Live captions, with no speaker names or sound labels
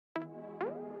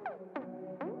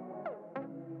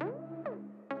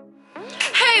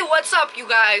what's up, you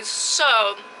guys?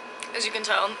 So, as you can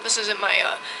tell, this isn't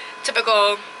my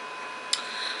typical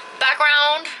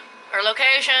background or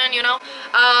location, you know.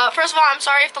 First of all, I'm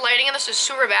sorry if the lighting in this is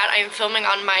super bad. I am filming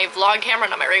on my vlog camera,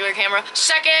 not my regular camera.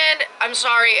 Second, I'm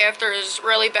sorry if there's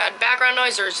really bad background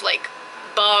noise. There's like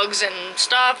bugs and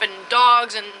stuff and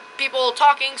dogs and people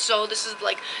talking, so this is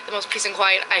like the most peace and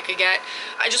quiet I could get.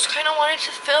 I just kind of wanted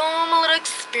to film a little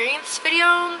experience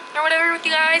video or whatever with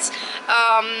you guys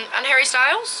on Harry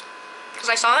Styles, because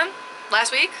I saw him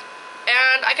last week,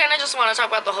 and I kind of just want to talk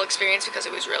about the whole experience because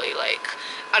it was really like,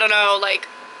 I don't know, like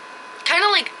kind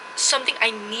of like something I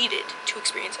needed to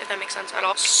experience, if that makes sense at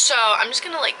all. So I'm just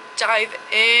gonna like dive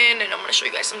in and I'm gonna show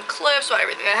you guys some clips about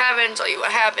everything that happened, tell you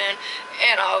what happened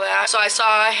and all that. So I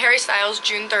saw Harry Styles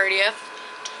June 30th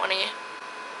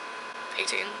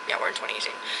 2018. Yeah, we're in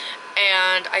 2018.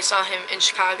 And I saw him in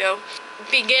Chicago.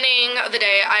 Beginning of the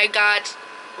day, I got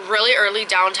really early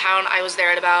downtown. I was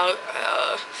there at about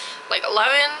like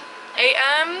 11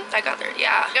 a.m. I got there,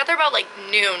 yeah. I got there about like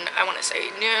noon, I want to say.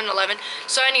 Noon, 11.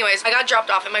 So anyways, I got dropped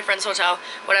off at my friend's hotel,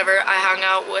 whatever. I hung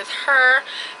out with her.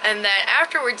 And then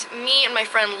afterwards, me and my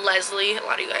friend Leslie, a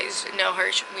lot of you guys know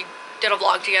her, we did a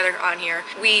vlog together on here.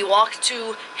 We walked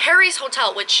to Harry's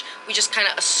hotel, which we just kind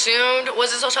of assumed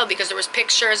was his hotel because there was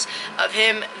pictures of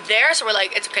him there. So we're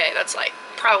like, it's okay, that's like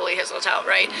probably his hotel,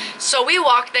 right? So we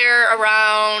walked there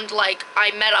around, like, I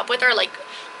met up with her like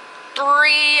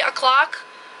 3 o'clock.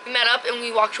 We met up and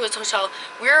we walked to his hotel.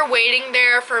 We were waiting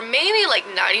there for maybe like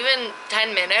not even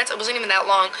 10 minutes. It wasn't even that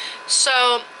long.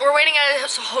 So we're waiting at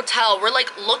his hotel. We're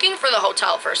like looking for the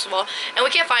hotel, first of all, and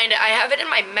we can't find it. I have it in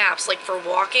my maps like for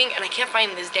walking and I can't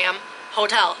find this damn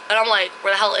hotel. And I'm like,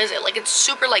 where the hell is it? Like, it's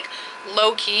super like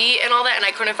low key and all that, and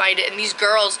I couldn't find it. And these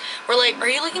girls were like, are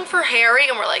you looking for Harry?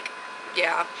 And we're like,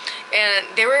 yeah. And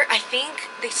they were, I think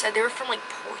they said they were from like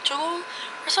Portugal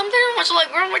or something. Which, like,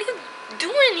 girl, what are you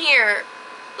doing here?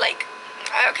 Like,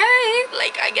 okay,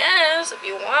 like, I guess if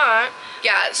you want.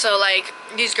 Yeah, so like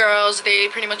these girls, they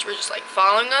pretty much were just like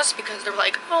following us because they're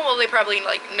like, oh well, they probably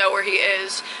like know where he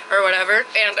is or whatever.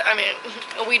 And I mean,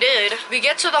 we did. We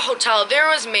get to the hotel, there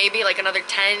was maybe like another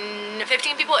 10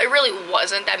 15 people. It really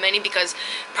wasn't that many because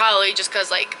probably just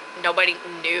because like nobody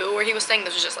knew where he was staying.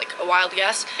 This was just like a wild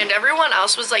guess, and everyone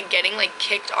else was like getting like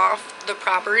kicked off the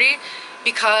property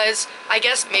because I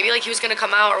guess maybe like he was gonna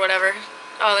come out or whatever.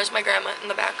 Oh, there's my grandma in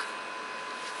the back.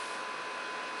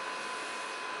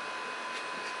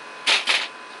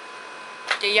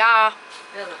 Yeah.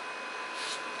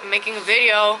 I'm making a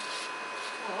video.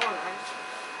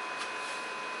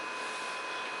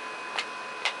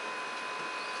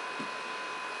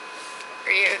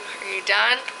 Are you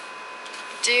done?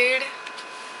 Dude.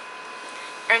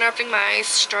 Interrupting my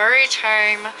story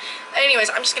time. Anyways,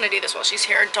 I'm just gonna do this while she's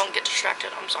here. Don't get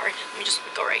distracted. I'm sorry. Let me just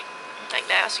go right like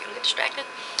that so you don't get distracted.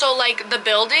 So like the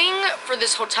building for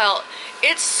this hotel,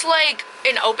 it's like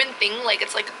an open thing. Like,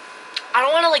 it's like, I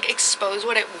don't want to like expose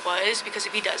what it was because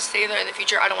if he does stay there in the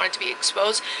future, I don't want it to be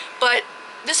exposed. But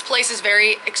this place is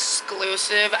very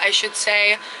exclusive, I should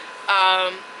say.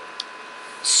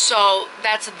 So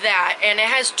that's that, and it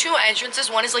has 2 entrances.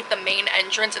 One is like the main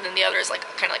entrance, and then the other is like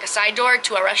kind of like a side door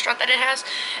to a restaurant that it has.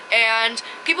 And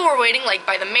people were waiting like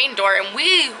by the main door, and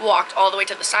we walked all the way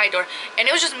to the side door, and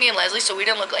it was just me and Leslie, so we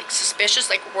didn't look like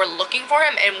suspicious, like we're looking for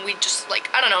him. And we just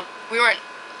like, I don't know, we weren't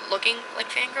looking like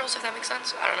fangirls, if that makes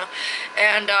sense. I don't know.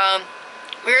 And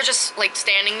we were just like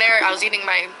standing there. I was eating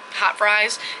my hot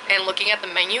fries and looking at the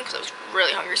menu because I was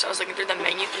really hungry, so I was looking through the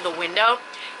menu through the window.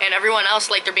 And everyone else,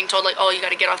 like, they're being told like, oh, you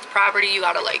gotta get off the property, you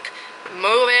gotta like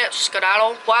move it,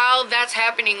 skedaddle. While that's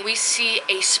happening, we see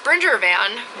a Sprinter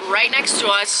van right next to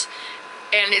us,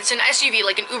 and it's an SUV,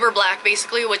 like an Uber Black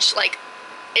basically, which like,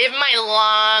 in my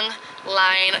long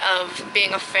line of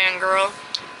being a fangirl,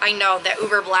 I know that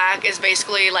Uber Black is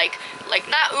basically like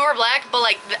not Uber Black, but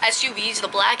like the SUVs, the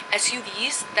black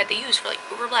SUVs that they use for like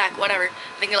Uber Black, whatever.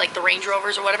 I think they're like the Range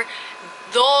Rovers or whatever.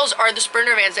 Those are the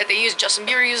Sprinter vans that they use. Justin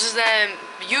Bieber uses them,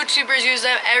 YouTubers use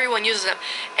them, everyone uses them.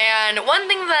 And one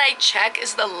thing that I check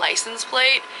is the license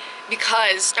plate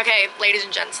because, okay, ladies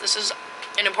and gents, this is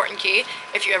an important key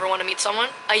if you ever want to meet someone.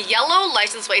 A yellow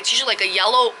license plate, it's usually like a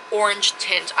yellow-orange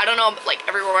tint. I don't know like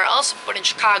everywhere else, but in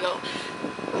Chicago,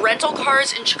 rental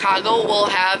cars in Chicago will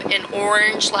have an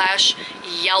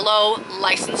orange/yellow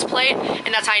license plate,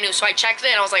 and that's how I knew. So I checked it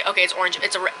and I was like, okay, it's orange,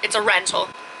 it's a rental.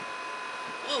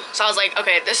 So I was like,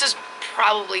 okay, this is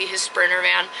probably his Sprinter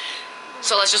van.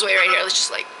 So let's just wait right here. Let's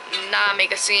just like not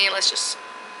make a scene. Let's just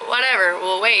whatever.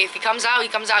 We'll wait. If he comes out, he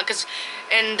comes out.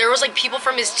 And there was like people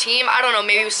from his team. I don't know.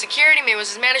 Maybe it was security. Maybe it was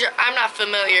his manager. I'm not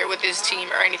familiar with his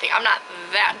team or anything. I'm not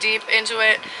that deep into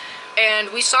it.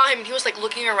 and we saw him. He was like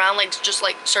looking around, like just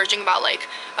like searching about like,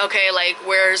 okay, like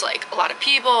where's like a lot of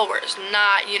people, where's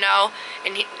not, you know.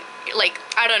 And he, like,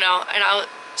 I don't know, and I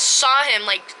saw him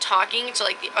like talking to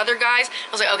like the other guys.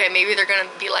 I was like, okay, maybe they're gonna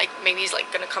be like, maybe he's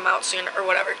like gonna come out soon or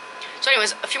whatever. So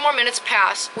anyways, a few more minutes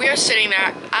pass. We are sitting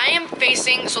there. I am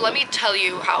facing, so let me tell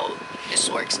you how this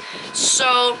works.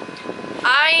 So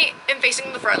I am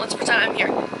facing the front. Let's pretend I'm here.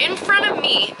 In front of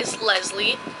me is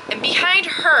Leslie, and behind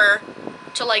her,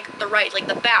 to like the right, like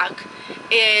the back,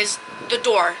 is the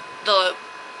door, the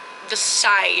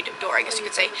side door, I guess you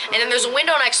could say. And then there's a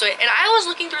window next to it, and I was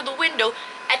looking through the window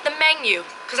at the menu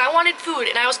because I wanted food,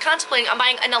 and I was contemplating on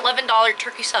buying an $11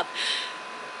 turkey sub.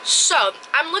 So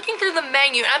I'm looking through the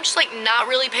menu, and I'm just like not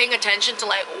really paying attention to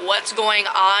like what's going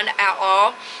on at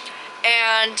all.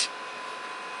 And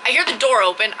I hear the door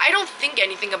open. I don't think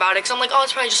anything about it because I'm like, oh,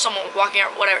 it's probably just someone walking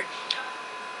out, whatever.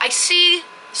 I see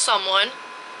someone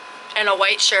in a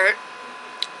white shirt.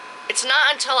 It's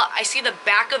not until I see the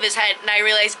back of his head and I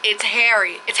realize it's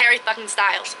Harry. It's Harry fucking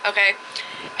Styles, okay?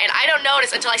 And I don't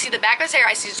notice until I see the back of his hair.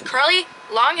 I see his curly,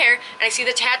 long hair, and I see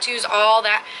the tattoos, all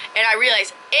that, and I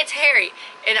realize it's Harry.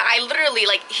 And I literally,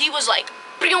 like, he was like,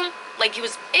 like he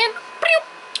was in,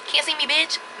 can't see me,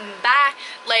 bitch, bye.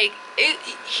 Like,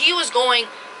 he was going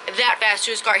that fast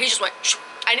to his car. He just went,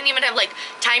 I didn't even have like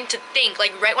time to think.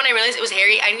 Like right when I realized it was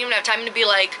Harry, I didn't even have time to be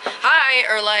like hi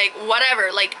or like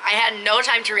whatever. Like I had no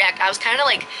time to react. I was kind of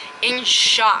like in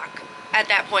shock at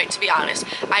that point, to be honest.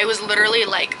 I was literally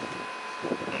like,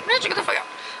 get the fuck out.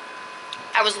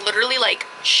 I was literally like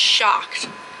shocked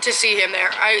to see him there.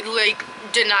 I like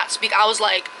did not speak. I was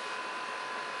like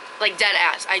dead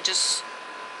ass. I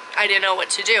didn't know what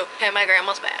to do. Okay, my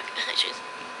grandma's back. She's,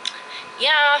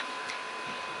 yeah.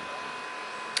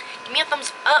 Give me a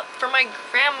thumbs up for my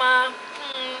grandma.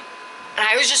 And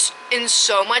I was just in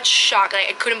so much shock. Like,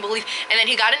 I couldn't believe. And then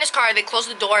he got in his car, they closed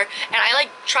the door, and I like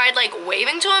tried like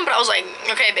waving to him, but I was like,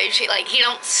 okay, babe, he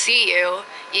don't see you,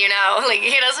 you know, like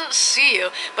he doesn't see you.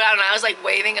 But I don't know, I was like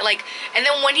waving, like, and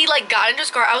then when he like got into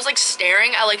his car, I was like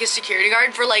staring at like his security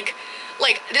guard for like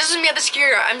this is me at the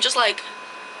security guard. I'm just like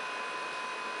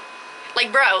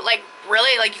bro, like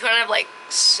really, like you couldn't have like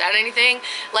said anything,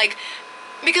 like.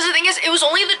 Because the thing is, it was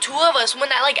only the two of us when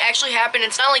that, like, actually happened.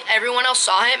 It's not like everyone else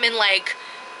saw him and, like,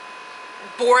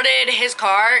 boarded his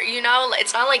car, you know?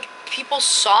 It's not like people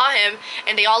saw him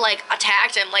and they all, like,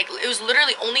 attacked him. Like, it was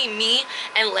literally only me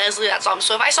and Leslie that saw him.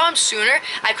 So if I saw him sooner,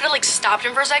 I could have, like, stopped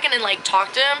him for a second and, like,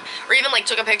 talked to him. Or even, like,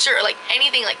 took a picture or, like,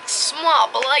 anything, like, small.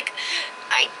 But, like,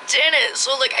 I didn't.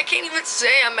 So, like, I can't even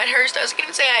say I met Harry Styles. I can't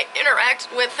even say I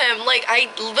interacted with him. Like,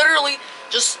 I literally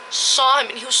just saw him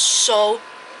and he was so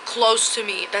close to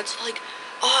me. That's like,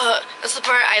 that's the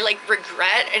part I like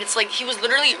regret. And it's like he was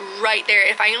literally right there.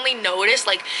 If I only noticed,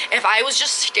 like if I was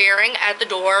just staring at the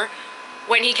door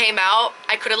when he came out,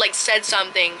 I could have like said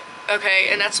something, okay?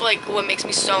 And that's like what makes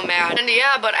me so mad. And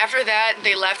yeah, but after that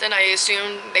they left, and I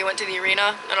assumed they went to the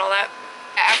arena and all that.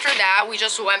 After that, we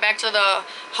just went back to the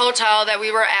hotel that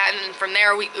we were at, and from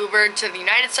there we Ubered to the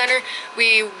United Center.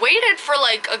 We waited for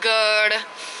like a good,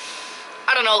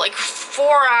 I don't know, like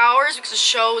 4 hours because the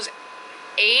show was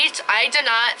 8. I did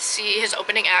not see his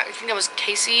opening act. I think that was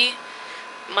Casey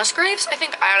Musgraves, I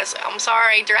think. Honestly, I'm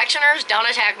sorry. Directioners, don't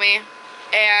attack me.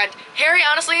 And Harry,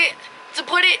 honestly, to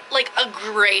put it, like a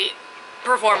great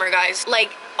performer, guys.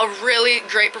 Like a really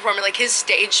great performer. Like his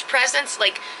stage presence,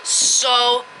 like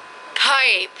so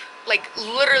hype. Like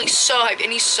literally so hype.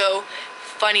 And he's so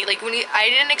funny. Like when I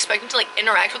didn't expect him to like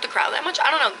interact with the crowd that much.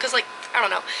 I don't know, because like I don't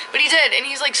know, but he did, and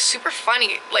he's like super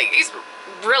funny. Like he's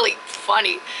really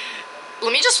funny.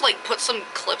 Let me just like put some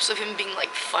clips of him being like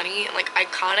funny and like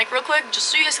iconic real quick, just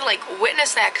so you guys can like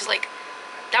witness that, because like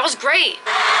that was great.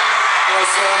 Hi,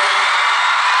 sir.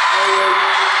 How are you?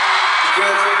 You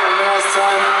good? Have a nice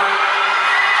time?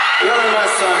 We had a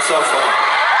nice time so far.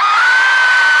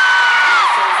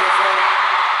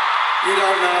 You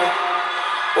don't know.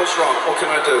 What's wrong? What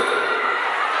can I do?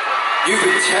 You've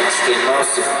been texting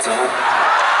most of the time.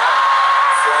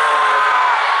 So,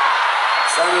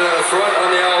 standing at the front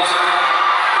on the old...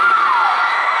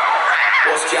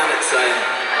 What's Janet saying?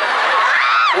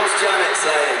 What's Janet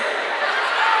saying?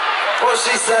 What's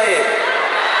she saying?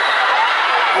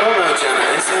 I don't know,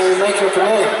 Janet. It's making up a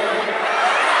name.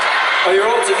 Oh, you're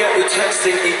all together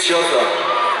texting each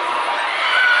other.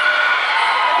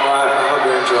 Alright, I hope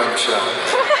you're enjoying the show.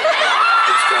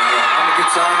 It's going on. Having a good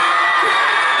time? Good.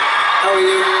 How are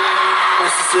you?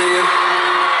 Nice to see you.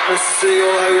 Nice to see you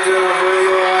all. How you doing over here?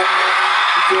 You alright?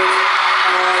 You good?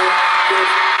 Alright, good.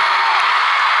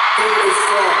 Who is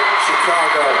from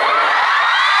Chicago?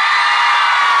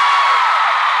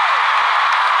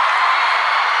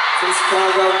 From from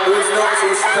Chicago? Who's not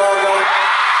from Chicago?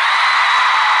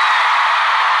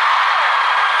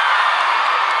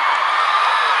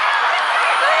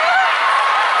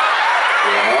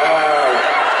 Yeah.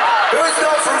 Who is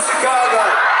not from Chicago?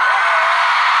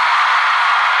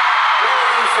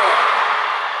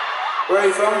 Where are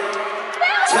you from?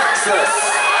 Texas.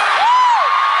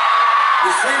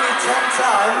 You've seen me 10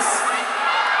 times,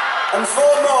 and 4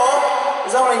 more.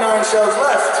 There's only 9 shows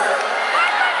left.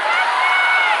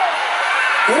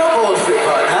 You're not bored of it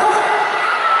by now?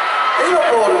 You're not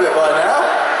bored of it by now?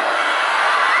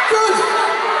 Good.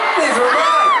 Neither am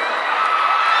I.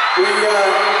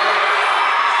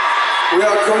 We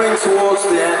are coming towards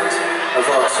the end of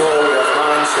our tour. We have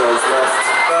 9 shows left.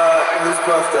 Whose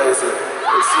birthday is it?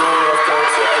 It's your birthday,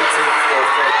 it's your 18th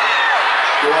birthday.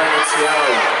 You're wearing a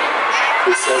tiara.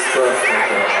 It says birthday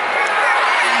girl.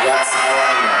 And that's how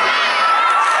I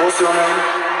know. What's your name?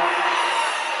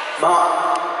 Mara.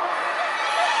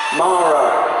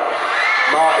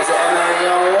 Is it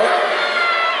M-A-R-A?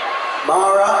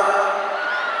 Mara?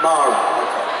 Mara.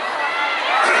 Okay.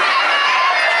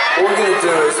 What we're going to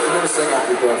do is we're going to sing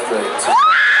happy birthday to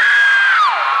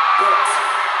but,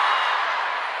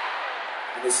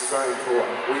 and this is very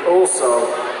important, we also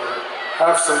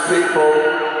have some people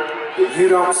that you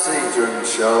don't see during the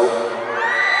show,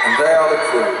 and they are the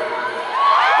crew.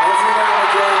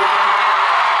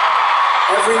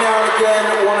 Every now and again,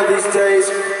 one of these days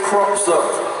crops up,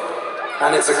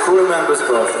 and it's a crew member's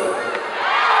birthday.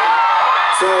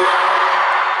 So,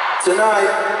 tonight,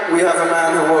 we have a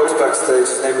man who works backstage.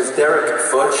 His name is Derek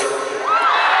Fudge.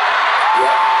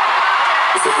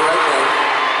 Yeah. It's a great name.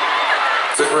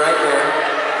 It's a great name.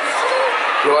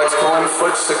 We like to call him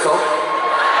Fudgesicle.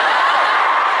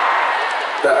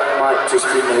 That might just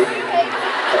be me.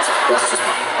 That's just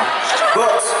me.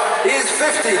 But he is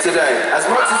 50 today. As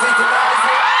much as he denies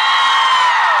it,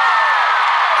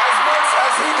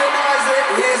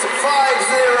 he is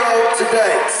 5-0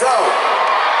 today. So,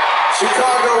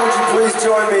 Chicago, would you please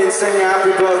join me in singing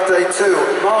happy birthday to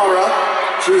Mara,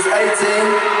 she's 18,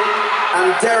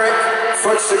 and Derek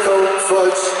Fudgesicle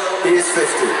Fudge, he is 50.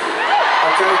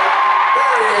 Okay?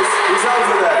 There he is, he's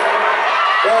over there.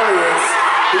 There he is.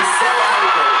 He's so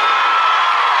angry.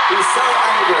 He's so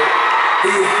angry. He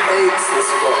hates the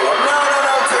spotlight. No,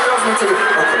 take it off me, take it.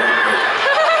 Okay.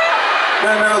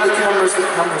 No, the cameras.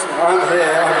 I'm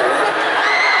here.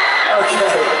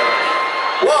 Okay.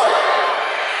 One.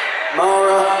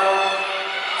 Mara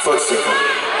Fudgesicle.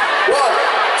 1,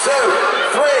 2,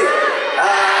 3.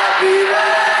 Happy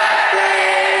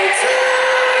birthday to you.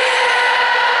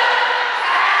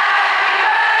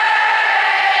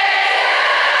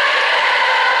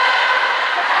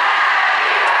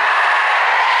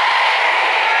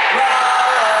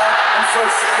 Mara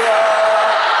Fudgesicle.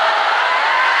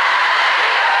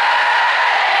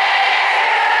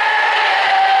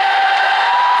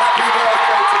 Happy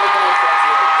birthday to the birthday.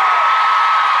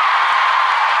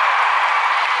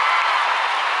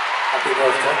 Happy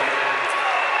birthday.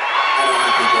 And a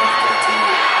happy birthday to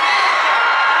you.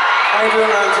 How you doing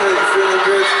around here? You feeling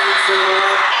good? You feeling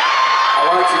alright? I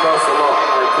like you both a lot.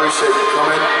 I appreciate you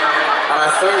coming. And I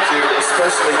thank you,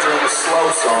 especially during the slow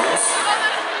songs,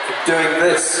 for doing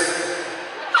this.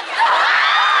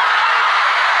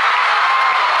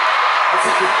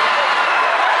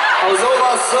 I was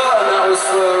almost certain that was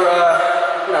for,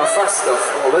 fast stuff,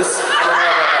 all this. I don't know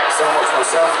about that so much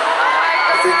myself.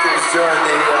 I think it was during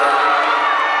the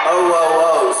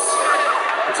OOOs.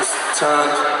 I just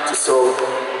turned to soul. Turn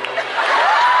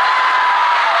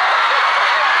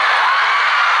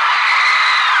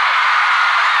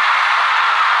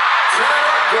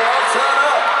up, girl, turn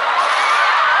up.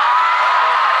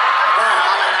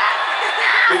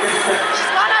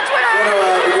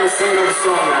 We're going to sing another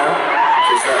song now,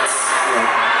 because that's,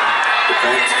 the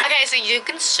point. Okay, so you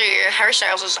can see Harry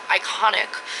Styles is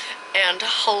iconic and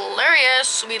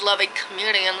hilarious. We love a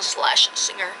comedian slash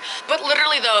singer. But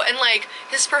literally though, and like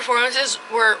his performances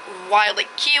were wild.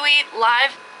 Like Kiwi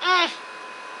live,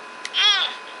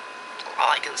 all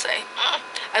I can say.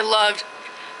 I loved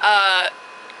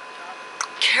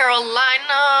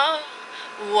Carolina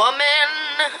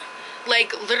Woman.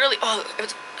 Like literally, oh, it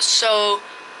was so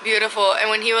beautiful. And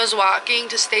when he was walking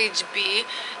to stage B,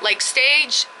 like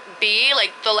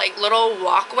the like little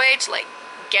walkway to like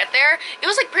get there, it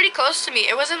was like pretty close to me.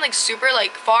 It wasn't like super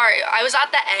like far. I was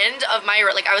at the end of my,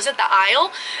 like I was at the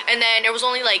aisle, and then there was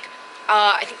only like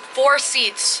I think 4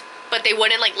 seats, but they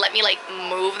wouldn't like let me like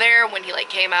move there when he like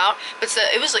came out. But so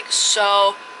it was like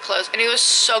so close, and it was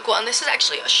so cool. And this is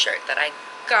actually a shirt that I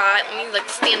got. Let me like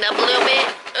stand up a little bit.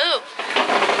 Oh,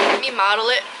 let me model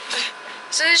it.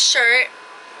 This is a shirt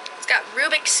It's got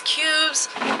Rubik's cubes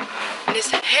in his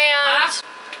hands.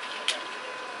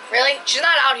 Really? She's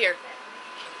not out here.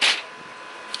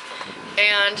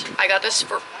 And I got this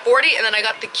for $40, and then I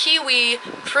got the kiwi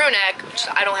crew neck, which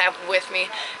I don't have with me.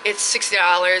 It's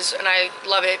 $60, and I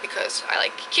love it because I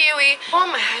like kiwi. Oh,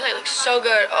 my highlight looks so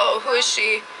good. Oh, who is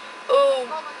she?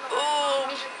 Oh,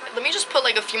 oh. Let me just put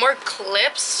like a few more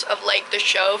clips of like the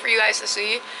show for you guys to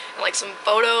see, and like some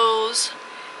photos,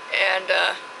 and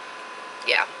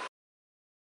yeah.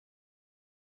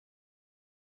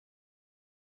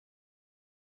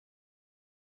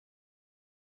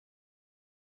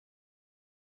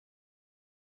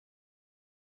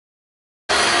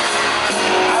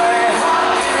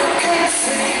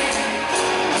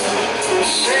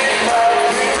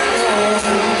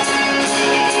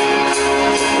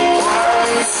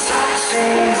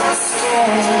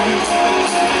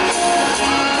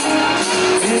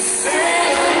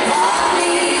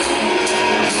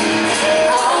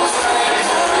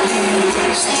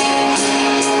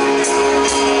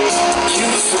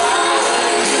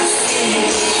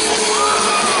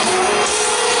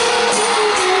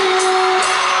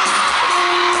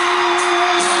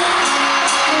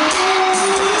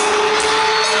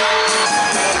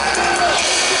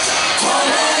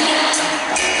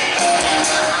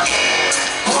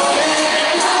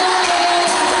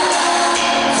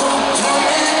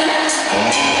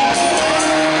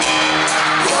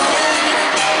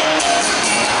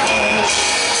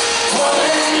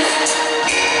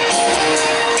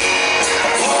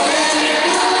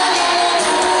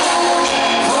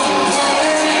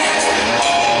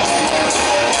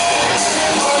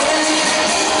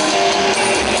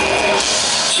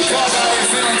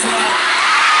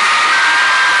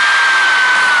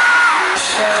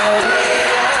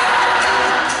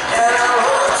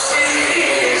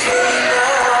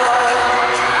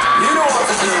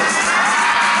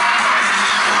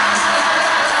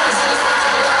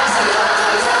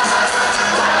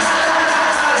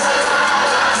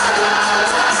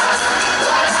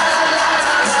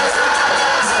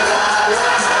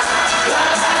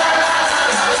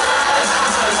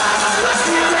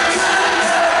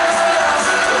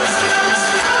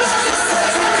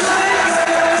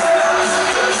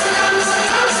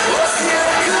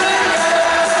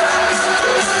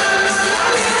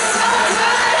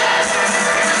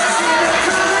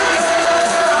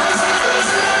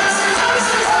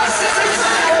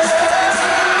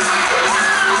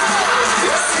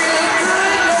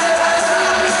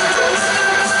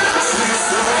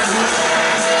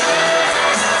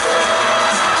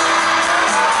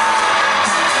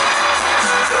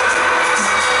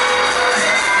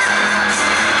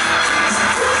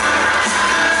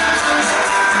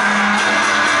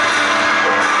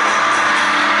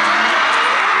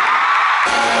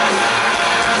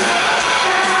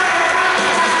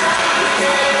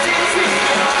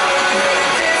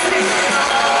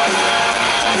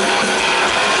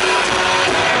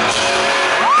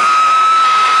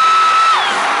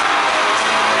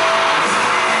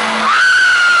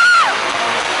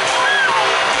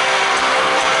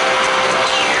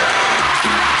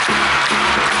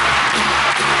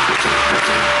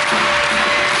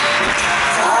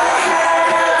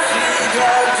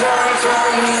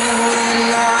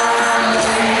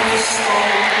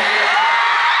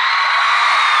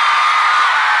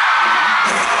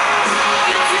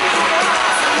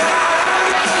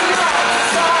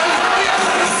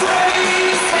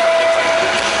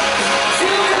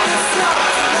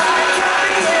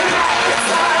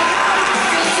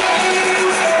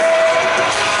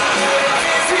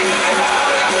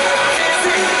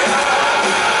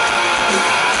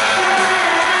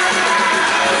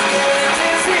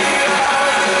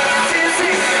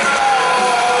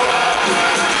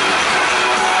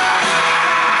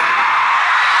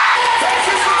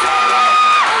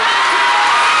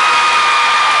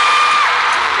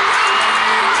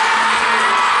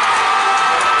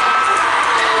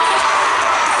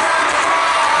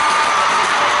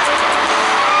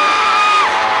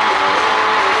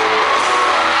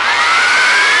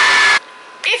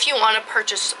 Want to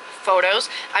purchase photos,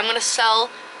 I'm gonna sell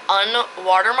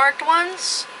unwatermarked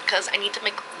ones because I need to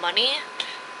make money,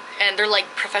 and they're like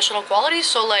professional quality,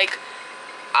 so like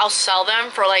I'll sell them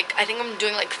for like, I think I'm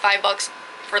doing like $5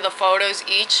 for the photos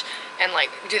each, and like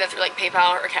do that through like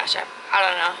PayPal or Cash App. I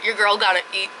don't know, your girl gotta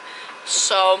eat.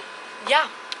 So yeah,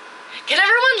 can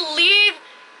everyone leave?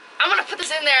 I'm gonna put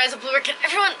this in there as a blooper. Can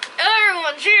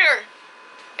everyone's here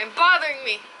and bothering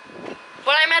me.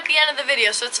 But I'm at the end of the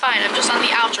video, so it's fine. I'm just on the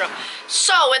outro.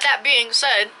 So, with that being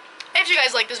said, if you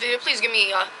guys like this video, please give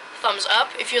me a thumbs up.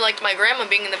 If you liked my grandma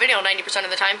being in the video 90% of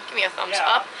the time, give me a thumbs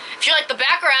up. If you like the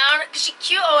background, because she's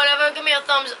cute or whatever, give me a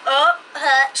thumbs up.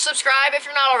 Subscribe if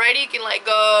you're not already. You can like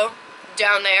go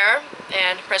down there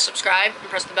and press subscribe and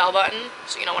press the bell button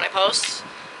so you know when I post.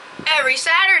 Every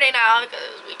Saturday now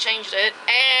because we changed it.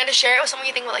 And share it with someone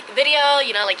you think will like the video,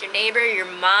 you know, like your neighbor, your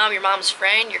mom's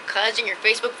friend, your cousin, your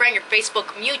Facebook friend, your Facebook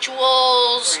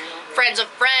mutuals, friends of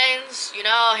friends, you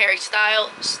know, Harry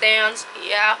Styles stands,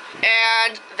 yeah.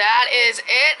 And that is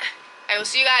it. I will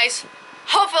see you guys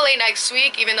hopefully next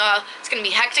week, even though it's gonna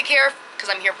be hectic here because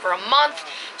I'm here for a month.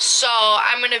 So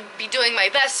I'm gonna be doing my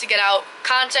best to get out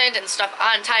content and stuff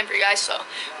on time for you guys. So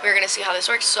we're gonna see how this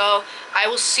works. So I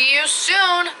will see you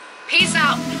soon. Peace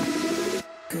out.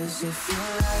 'Cause if you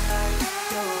like